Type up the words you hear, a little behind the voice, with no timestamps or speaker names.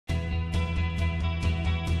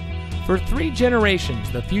For 3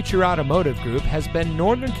 generations, the Future Automotive Group has been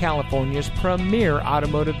Northern California's premier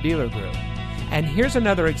automotive dealer group. And here's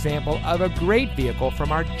another example of a great vehicle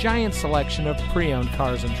from our giant selection of pre-owned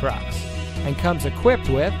cars and trucks. And comes equipped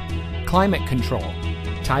with climate control,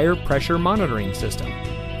 tire pressure monitoring system,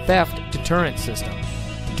 theft deterrent system,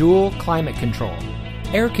 dual climate control,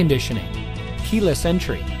 air conditioning, keyless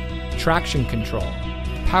entry, traction control,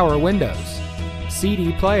 power windows,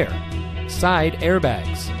 CD player, side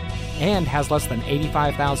airbags, and has less than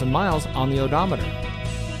 85,000 miles on the odometer.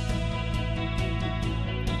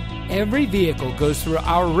 Every vehicle goes through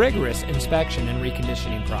our rigorous inspection and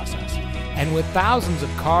reconditioning process. And with thousands of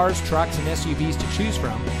cars, trucks, and SUVs to choose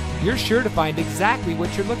from, you're sure to find exactly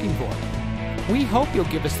what you're looking for. We hope you'll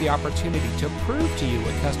give us the opportunity to prove to you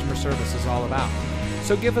what customer service is all about.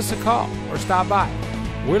 So give us a call or stop by.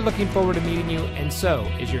 We're looking forward to meeting you, and so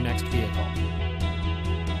is your next vehicle.